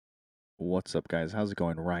What's up, guys? How's it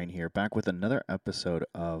going? Ryan here, back with another episode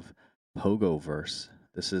of Pogoverse.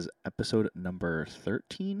 This is episode number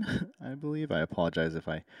 13, I believe. I apologize if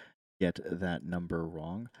I get that number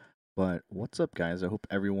wrong. But what's up, guys? I hope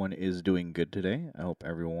everyone is doing good today. I hope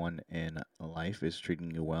everyone in life is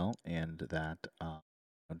treating you well, and that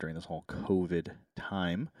during this whole COVID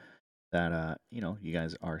time, that you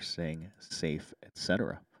guys are staying safe,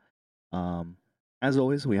 etc. Um, as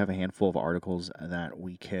always, we have a handful of articles that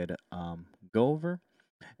we could go over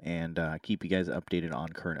and keep you guys updated on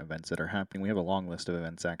current events that are happening. We have a long list of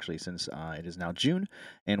events actually since it is now June,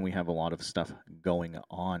 and we have a lot of stuff going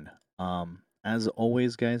on. As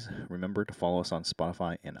always, guys, remember to follow us on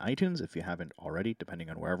Spotify and iTunes if you haven't already, depending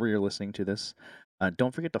on wherever you're listening to this.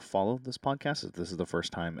 Don't forget to follow this podcast. If this is the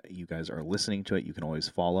first time you guys are listening to it, you can always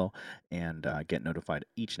follow and get notified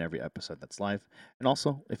each and every episode that's live. And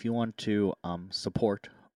also, if you want to support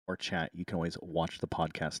or chat, you can always watch the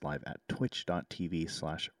podcast live at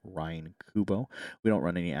twitch.tv/Ryan Kubo. We don't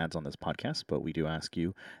run any ads on this podcast, but we do ask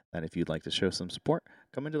you that if you'd like to show some support,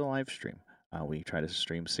 come into the live stream. We try to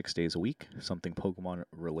stream 6 days a week, something Pokemon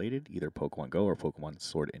related, either Pokemon Go or Pokemon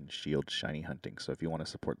Sword and Shield shiny hunting. So if you want to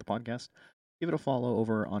support the podcast, give it a follow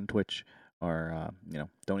over on Twitch, or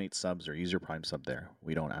donate subs or use your Prime sub there.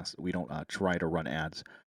 We don't try to run ads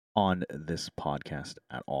on this podcast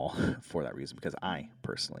at all for that reason, because I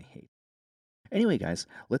personally hate. Anyway, guys,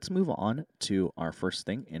 let's move on to our first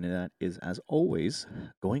thing, and that is, as always,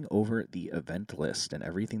 going over the event list and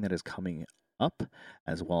everything that is coming up,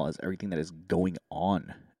 as well as everything that is going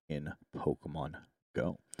on in Pokemon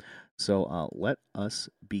Go. So let us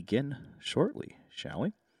begin shortly, shall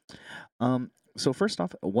we? So first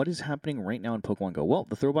off, what is happening right now in Pokemon Go? Well,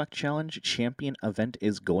 the Throwback Challenge Champion event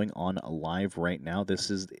is going on live right now.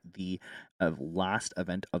 This is the last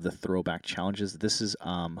event of the Throwback Challenges. This is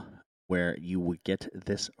where you would get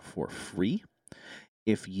this for free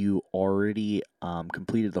if you already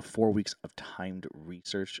completed the 4 weeks of timed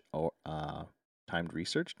research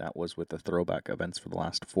that was with the throwback events for the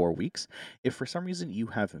last 4 weeks. If for some reason you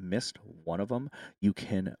have missed one of them, you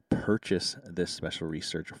can purchase this special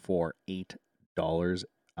research for $8,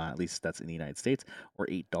 at least that's in the United States, or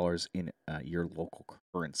 $8 in your local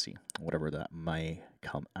currency, whatever that may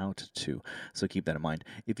come out to. So keep that in mind.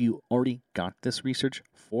 If you already got this research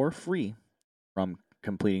for free from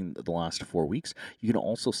completing the last 4 weeks, you can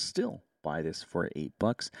also still buy this for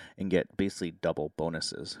 $8 and get basically double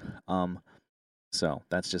bonuses. So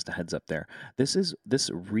that's just a heads up there. This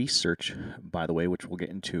research, by the way, which we'll get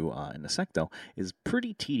into in a sec, though, is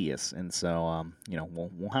pretty tedious, and so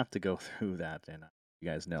we'll have to go through that, and you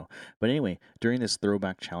guys know. But anyway, during this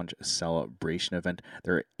Throwback Challenge celebration event,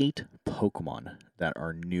 there are 8 Pokemon that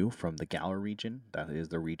are new from the Galar region. That is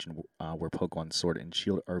the region where Pokemon Sword and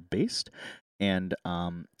Shield are based. And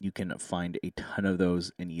you can find a ton of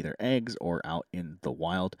those in either eggs or out in the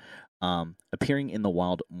wild. Appearing in the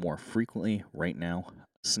wild more frequently right now,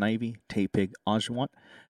 Snivy, Tapig, Oshawott,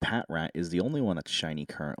 Patrat is the only one that's shiny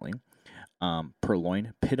currently.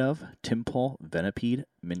 Purloin, Pidove, Tympole, Venipede,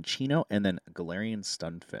 Minccino, and then Galarian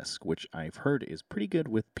Stunfisk, which I've heard is pretty good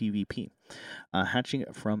with PvP. Hatching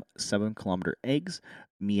from 7-kilometer eggs,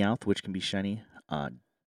 Meowth, which can be shiny,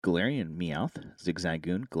 Galarian Meowth,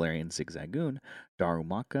 Zigzagoon, Galarian Zigzagoon,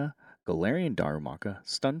 Darumaka, Galarian Darumaka,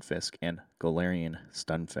 Stunfisk, and Galarian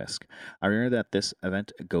Stunfisk. I remember that this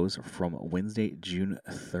event goes from Wednesday, June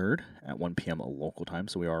 3rd at 1 p.m. local time,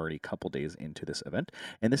 so we are already a couple days into this event.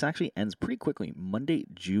 And this actually ends pretty quickly, Monday,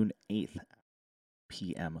 June 8th,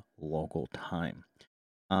 p.m. local time.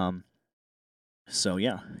 So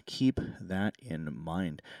yeah, keep that in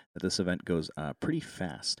mind that this event goes pretty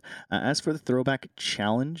fast. As for the Throwback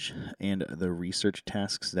Challenge and the research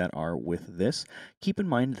tasks that are with this, keep in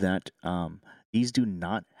mind that these do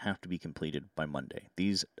not have to be completed by Monday.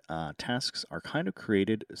 These tasks are kind of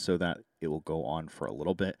created so that it will go on for a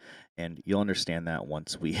little bit, and you'll understand that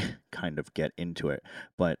once we kind of get into it.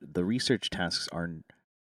 But the research tasks are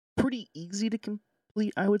pretty easy to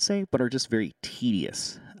complete, I would say, but are just very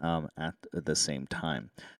tedious at the same time.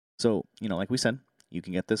 So, like we said, you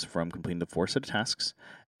can get this from completing the 4 set of tasks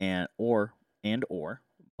or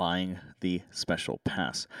buying the special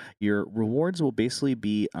pass. Your rewards will basically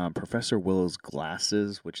be Professor Willow's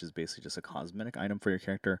glasses, which is basically just a cosmetic item for your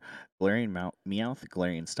character, Galarian Meowth,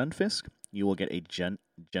 Galarian Stunfisk. You will get a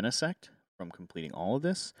Genesect from completing all of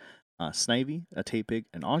this, Snivy, a Tapig,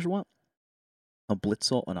 an Oshawott, a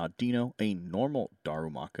Blitzel, an Audino, a normal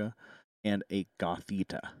Darumaka, and a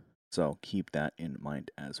Gothita. So keep that in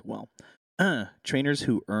mind as well. Trainers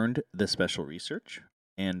who earned the special research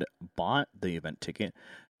and bought the event ticket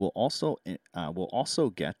will also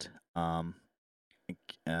get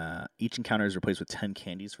each encounter is replaced with 10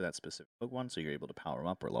 candies for that specific Pokemon, so you're able to power them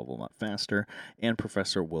up or level them up faster. And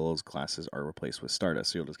Professor Willow's classes are replaced with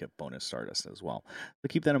Stardust, so you'll just get bonus Stardust as well. So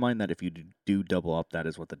keep that in mind that if you do double up, that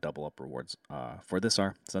is what the double up rewards for this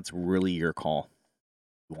are. So that's really your call.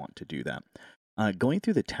 You want to do that. Going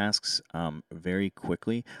through the tasks very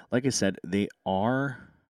quickly, like I said, they are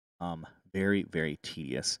very, very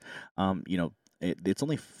tedious. It's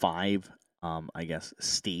only 5, I guess,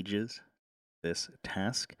 stages this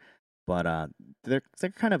task, but they're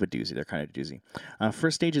kind of a doozy. They're kind of a doozy.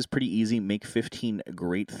 First stage is pretty easy. Make 15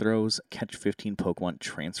 great throws, catch 15 Pokemon,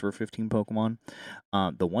 transfer 15 Pokemon.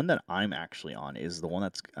 The one that I'm actually on is the one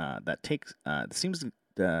that takes seems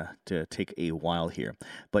to take a while here,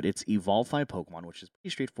 but it's evolve 5 Pokemon, which is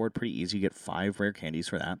pretty straightforward, pretty easy. You get 5 rare candies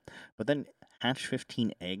for that, but then hatch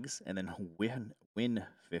 15 eggs and then win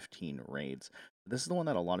 15 raids. This is the one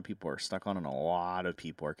that a lot of people are stuck on, and a lot of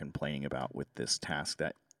people are complaining about with this task.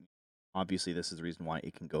 That obviously this is the reason why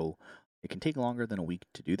it can take longer than a week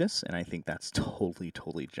to do this, and I think that's totally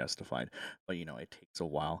justified. But it takes a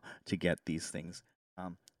while to get these things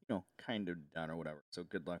kind of done or whatever. So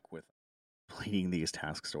good luck with completing these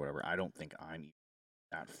tasks or whatever. I don't think I'm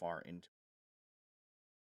that far into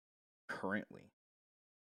currently.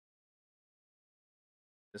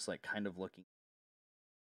 Just like kind of looking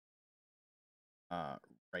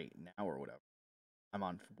right now or whatever. I'm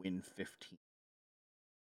on win 15.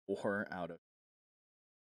 4 out of.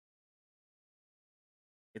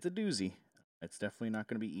 It's a doozy. It's definitely not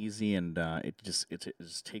going to be easy, and it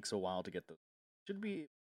just takes a while to get the. Should be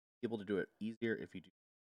able to do it easier if you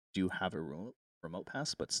do have a remote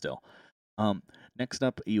pass, but still. Next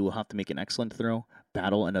up, you will have to make an excellent throw,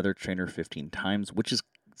 battle another trainer 15 times, which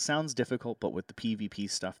sounds difficult, but with the PvP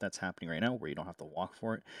stuff that's happening right now, where you don't have to walk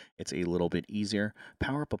for it, it's a little bit easier.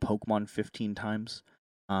 Power up a Pokemon 15 times.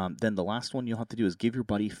 Then the last one you'll have to do is give your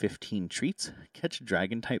buddy 15 treats, catch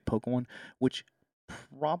Dragon-type Pokemon, which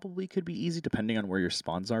probably could be easy depending on where your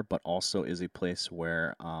spawns are, but also is a place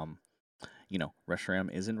where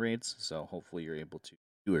Reshiram is in raids, so hopefully you're able to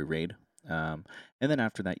do a raid. And then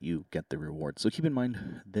after that, you get the reward. So keep in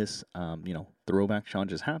mind this, throwback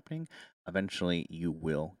challenge is happening. Eventually, you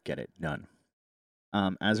will get it done.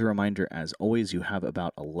 As a reminder, as always, you have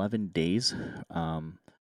about 11 days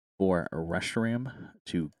for a Reshiram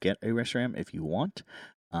to get a Reshiram if you want.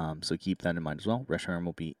 So keep that in mind as well. Reshiram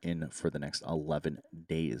will be in for the next 11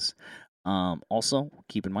 days. Also,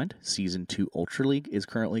 keep in mind, Season 2 Ultra League is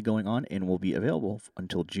currently going on and will be available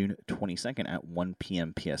until June 22nd at 1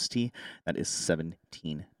 p.m. PST. That is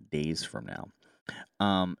 17 days from now.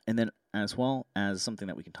 And then, as well as something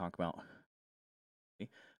that we can talk about,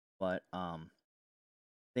 but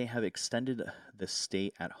they have extended the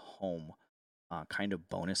stay at home kind of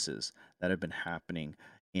bonuses that have been happening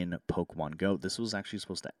in Pokemon Go. This was actually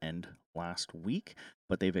supposed to end last week,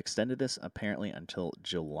 but they've extended this apparently until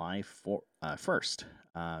July 1st.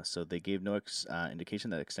 So they gave no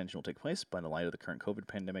indication that extension will take place, but in the light of the current COVID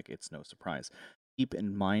pandemic, it's no surprise. Keep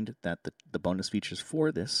in mind that the bonus features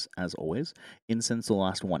for this, as always, Incense will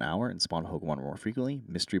last 1 hour and spawn Pokemon more frequently.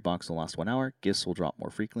 Mystery Box will last 1 hour. Gifts will drop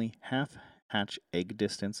more frequently. Half hatch egg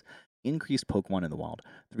distance. Increased Pokemon in the wild.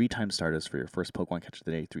 3 times Stardust for your first Pokemon catch of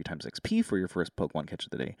the day. 3 times XP for your first Pokemon catch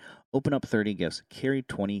of the day. Open up 30 gifts. Carry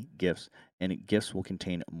 20 gifts. And gifts will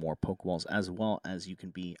contain more Pokeballs, as well as you can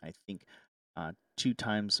be, I think, 2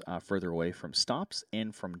 times further away from stops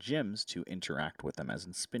and from gyms to interact with them, as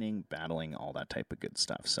in spinning, battling, all that type of good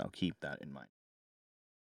stuff. So keep that in mind.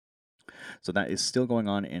 So that is still going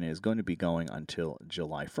on and is going to be going until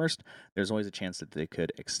July 1st. There's always a chance that they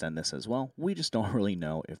could extend this as well. We just don't really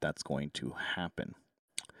know if that's going to happen.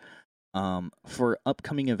 For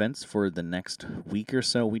upcoming events for the next week or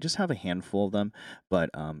so, we just have a handful of them, but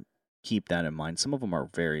keep that in mind. Some of them are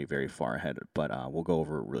very, very far ahead, but we'll go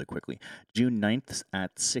over it really quickly. June 9th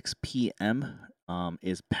at 6 p.m.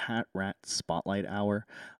 Is Patrat Spotlight Hour.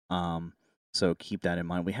 So keep that in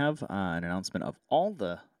mind. We have an announcement of all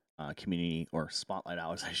the community or spotlight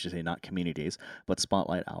hours, I should say, not community days, but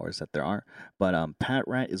spotlight hours that there are. But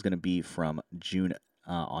Patrat is going to be from June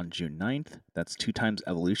on June 9th. That's 2 times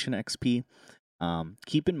evolution XP.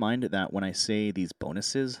 Keep in mind that when I say these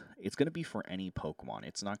bonuses, it's going to be for any Pokemon.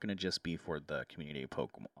 It's not going to just be for the community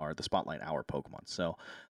Pokemon or the spotlight hour Pokemon. So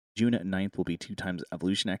June 9th will be 2 times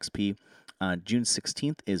evolution XP. June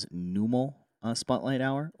 16th is Numel Spotlight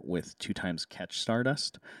Hour with 2 times Catch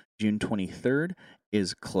Stardust. June 23rd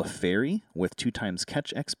is Clefairy with 2 times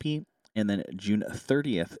Catch XP. And then June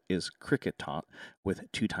 30th is Cricket Tot with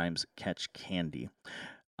 2 times Catch Candy.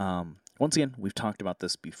 Once again, we've talked about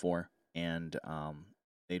this before, and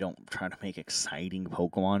they don't try to make exciting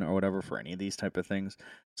Pokemon or whatever for any of these type of things,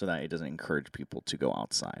 so that it doesn't encourage people to go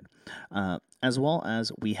outside. As well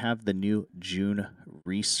as we have the new June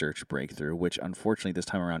research breakthrough, which unfortunately this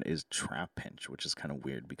time around is Trapinch, which is kind of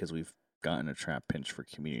weird because we've gotten a Trapinch for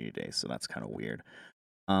Community Day, so that's kind of weird.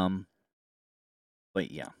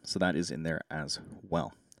 But yeah, so that is in there as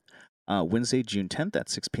well. Wednesday, June 10th at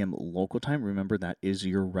 6 p.m. local time. Remember, that is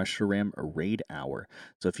your Reshiram raid hour.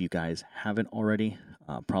 So if you guys haven't already,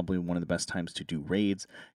 probably one of the best times to do raids,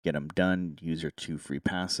 get them done, use your 2 free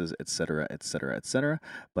passes, etc., etc., etc.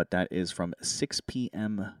 But that is from 6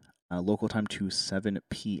 p.m. Local time to 7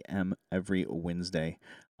 p.m. every Wednesday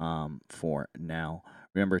for now.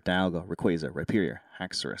 Remember, Dialga, Rayquaza, Rhyperior,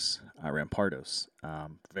 Haxorus, Rampardos,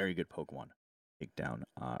 very good Pokemon. Take down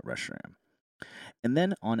Reshiram. And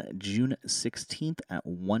then on June 16th at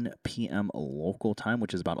 1 p.m. local time,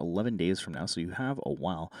 which is about 11 days from now, so you have a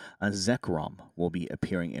while, Zekrom will be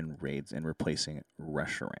appearing in raids and replacing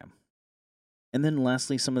Reshiram. And then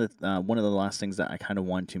lastly, some of the one of the last things that I kind of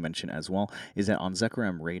want to mention as well is that on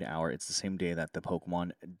Zekrom Raid Hour, it's the same day that the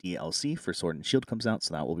Pokemon DLC for Sword and Shield comes out,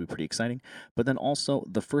 so that will be pretty exciting. But then also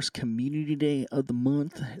the first Community Day of the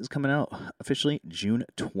month is coming out officially June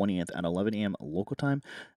 20th at 11 a.m. local time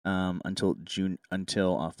until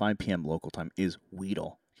 5 p.m. local time is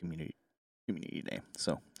Weedle Community Day.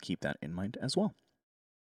 So keep that in mind as well.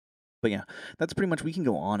 But yeah, that's pretty much, we can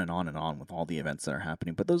go on and on and on with all the events that are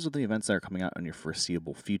happening, but those are the events that are coming out in your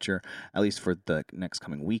foreseeable future, at least for the next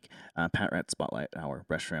coming week. Patrat Spotlight Hour,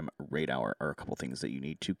 Reshiram Raid Hour are a couple things that you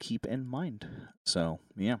need to keep in mind. So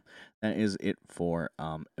yeah, that is it for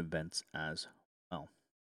events as well.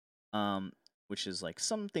 Which is like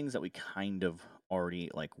some things that we kind of already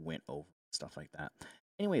like went over, stuff like that.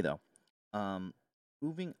 Anyway though,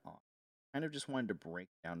 moving on, kind of just wanted to break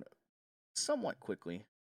down somewhat quickly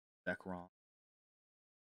Zekrom,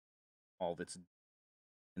 all of its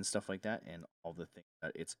and stuff like that, and all the things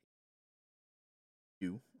that it's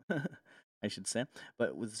do, I should say.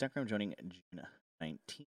 But with Zekrom joining June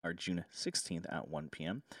 19th or June 16th at 1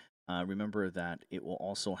 p.m., remember that it will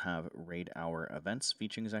also have raid hour events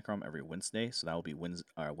featuring Zekrom every Wednesday. So that will be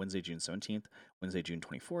Wednesday, June 17th, Wednesday, June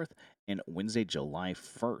 24th, and Wednesday, July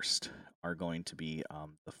 1st are going to be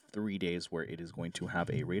the 3 days where it is going to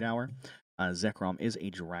have a raid hour. Zekrom is a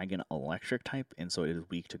Dragon Electric type, and so it is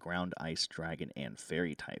weak to Ground, Ice, Dragon, and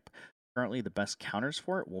Fairy type. Currently, the best counters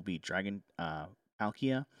for it will be Dragon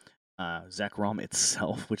Palkia, Zekrom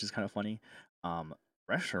itself, which is kind of funny,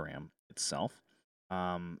 Reshiram itself,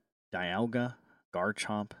 Dialga,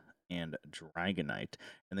 Garchomp, and Dragonite.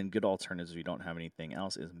 And then good alternatives if you don't have anything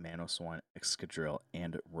else is Mamoswine, Excadrill,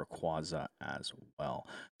 and Rayquaza as well.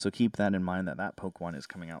 So keep that in mind, that Pokemon is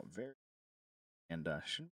coming out very, and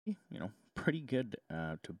should be, pretty good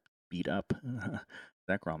to beat up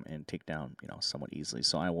Zekrom and take down, somewhat easily.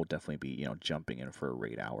 So I will definitely be, jumping in for a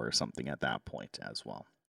raid hour or something at that point as well.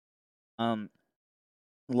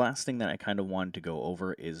 Last thing that I kind of wanted to go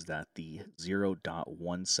over is that the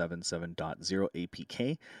 0.177.0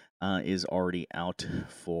 APK is already out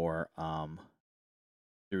for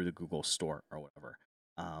through the Google Store or whatever.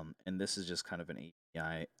 And this is just kind of an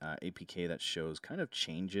APK that shows kind of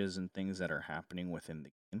changes and things that are happening within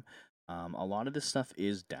the game. A lot of this stuff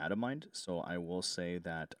is data mined, so I will say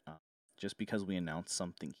that just because we announce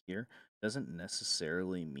something here doesn't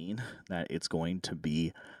necessarily mean that it's going to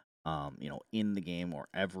be in the game or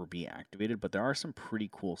ever be activated. But there are some pretty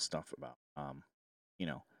cool stuff about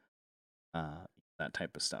that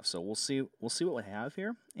type of stuff. So we'll see what we have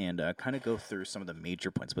here and kind of go through some of the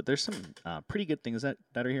major points. But there's some pretty good things that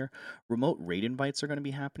are here. Remote raid invites are going to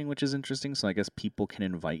be happening, which is interesting. So I guess people can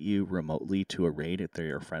invite you remotely to a raid if they're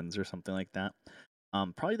your friends or something like that.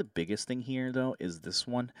 Probably the biggest thing here, though, is this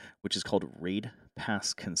one, which is called Raid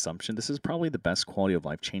Pass Consumption. This is probably the best quality of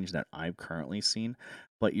life change that I've currently seen,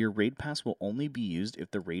 but your Raid Pass will only be used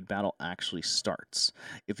if the raid battle actually starts.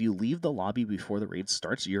 If you leave the lobby before the raid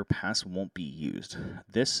starts, your pass won't be used.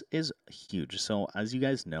 This is huge. So, as you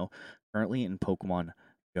guys know, currently in Pokemon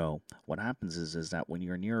Go, what happens is that when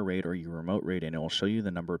you're near a raid or you remote raid, and it will show you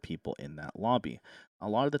the number of people in that lobby. A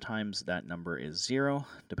lot of the times that number is 0,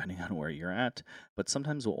 depending on where you're at. But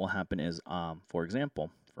sometimes what will happen is, for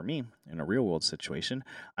example, for me in a real world situation,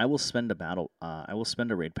 I will spend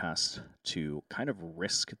a raid pass to kind of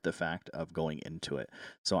risk the fact of going into it.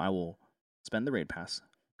 So I will spend the raid pass,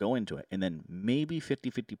 go into it, and then maybe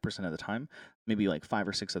 50% of the time, maybe like 5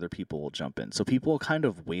 or 6 other people will jump in. So people will kind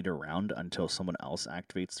of wait around until someone else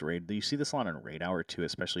activates the raid. You see this a lot on Raid Hour too,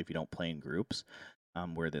 especially if you don't play in groups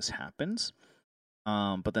where this happens.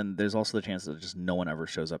 But then there's also the chance that just no one ever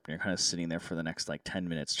shows up, and you're kind of sitting there for the next like 10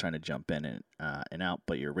 minutes trying to jump in and out,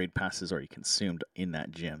 but your raid pass is already consumed in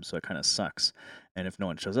that gym, so it kind of sucks. And if no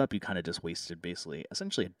one shows up, you kind of just wasted basically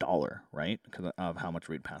essentially $1, right? Because of how much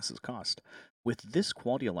raid passes cost. With this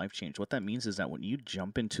quality of life change, what that means is that when you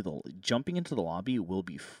jumping into the lobby will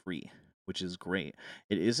be free, which is great.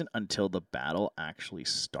 It isn't until the battle actually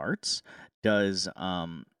starts does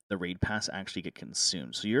the raid pass actually get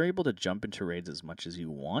consumed. So you're able to jump into raids as much as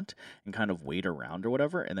you want and kind of wait around or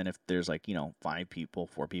whatever. And then if there's like, 5 people,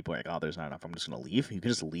 4 people, like, oh, there's not enough, I'm just going to leave. You can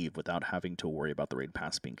just leave without having to worry about the raid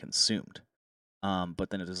pass being consumed. But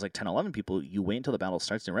then if there's like 10, 11 people, you wait until the battle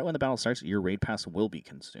starts. And right when the battle starts, your raid pass will be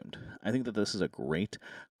consumed. I think that this is a great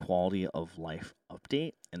quality of life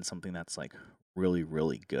update and something that's like really,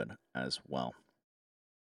 really good as well.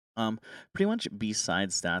 Um, Pretty much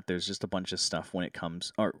besides that, there's just a bunch of stuff when it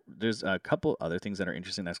comes, or there's a couple other things that are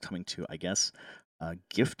interesting that's coming to, I guess,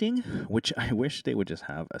 gifting, which I wish they would just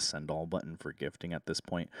have a send all button for gifting at this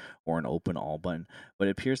point or an open all button. But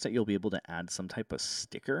it appears that you'll be able to add some type of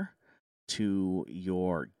sticker to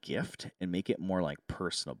your gift and make it more like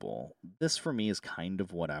personable. This for me is kind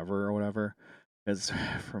of whatever or whatever, because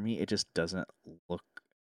for me, it just doesn't look,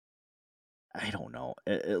 I don't know.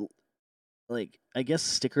 Like, I guess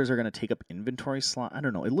stickers are gonna take up inventory slot. I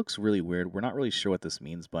don't know. It looks really weird. We're not really sure what this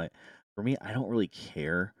means, but for me, I don't really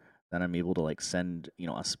care that I'm able to like send,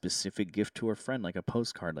 a specific gift to a friend, like a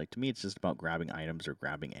postcard. Like to me, it's just about grabbing items or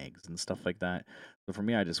grabbing eggs and stuff like that. So for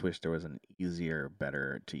me, I just wish there was an easier,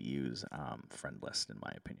 better to use friend list, in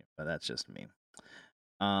my opinion. But that's just me.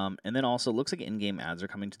 And then also, it looks like in-game ads are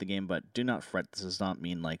coming to the game, but do not fret. This does not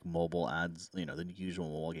mean like mobile ads, the usual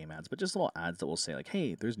mobile game ads, but just little ads that will say like,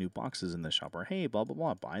 "Hey, there's new boxes in the shop," or "Hey, blah blah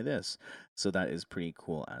blah, buy this." So that is pretty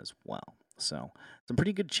cool as well. So some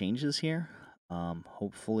pretty good changes here.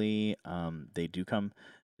 Hopefully, they do come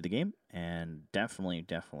to the game, and definitely,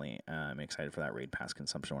 I'm excited for that raid pass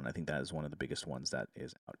consumption one. I think that is one of the biggest ones that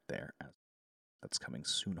is out there. That's coming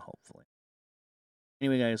soon, hopefully.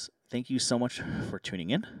 Anyway, guys, thank you so much for tuning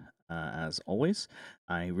in. As always,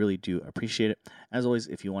 I really do appreciate it. As always,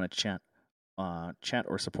 if you want to chat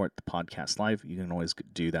or support the podcast live, you can always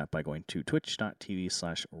do that by going to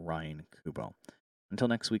twitch.tv/Ryan Kubo. Until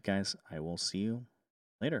next week, guys, I will see you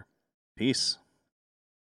later. Peace.